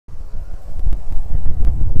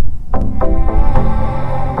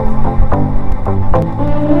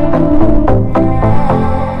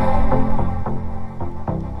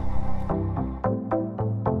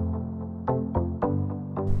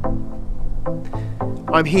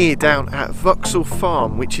I'm here down at Vauxhall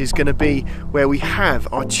Farm, which is going to be where we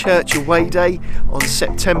have our church away day on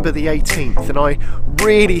September the 18th, and I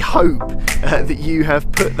really hope that you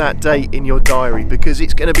have put that date in your diary, because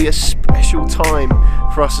it's going to be a special time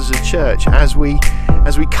for us as a church as we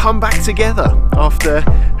come back together after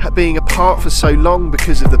being apart for so long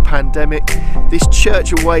because of the pandemic. This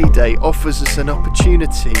church away day offers us an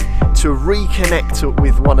opportunity to reconnect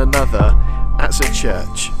with one another as a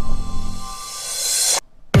church.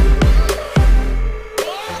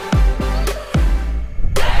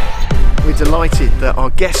 We're delighted that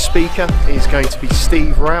our guest speaker is going to be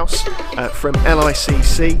Steve Rouse from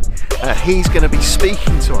LICC. He's going to be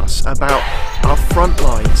speaking to us about our front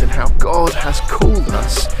lines and how God has called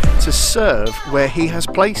us to serve where He has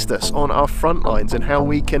placed us on our front lines, and how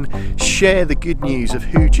we can share the good news of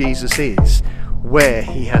who Jesus is where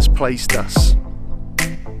He has placed us.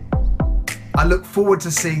 I look forward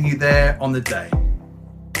to seeing you there on the day.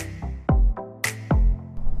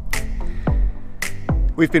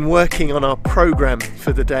 We've been working on our programme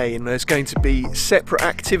for the day, and there's going to be separate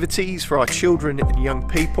activities for our children and young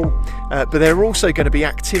people, but there are also going to be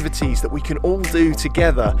activities that we can all do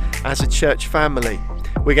together as a church family.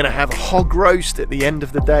 We're going to have a hog roast at the end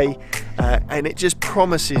of the day, and it just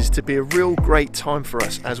promises to be a real great time for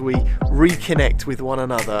us as we reconnect with one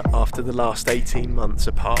another after the last 18 months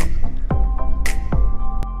apart.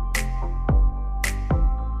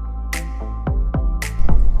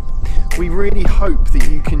 We really hope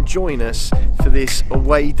that you can join us for this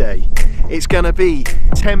away day. It's going to be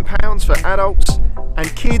 £10 for adults,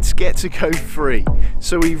 and kids get to go free.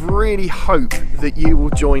 So we really hope that you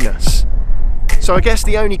will join us. So I guess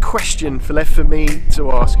the only question left for me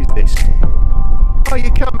to ask is this: are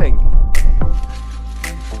you coming?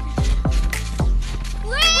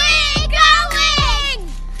 We're going!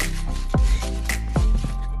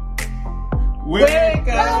 We're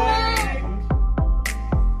going!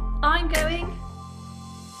 I'm going.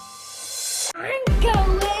 I'm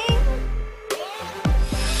going.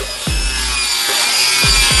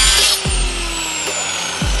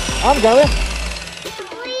 I'm going.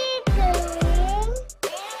 We're going.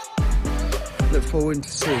 Look forward to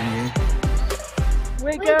seeing you.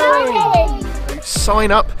 We're We're going.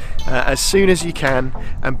 Sign up as soon as you can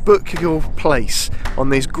and book your place on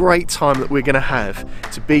this great time that we're going to have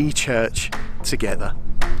to be church together.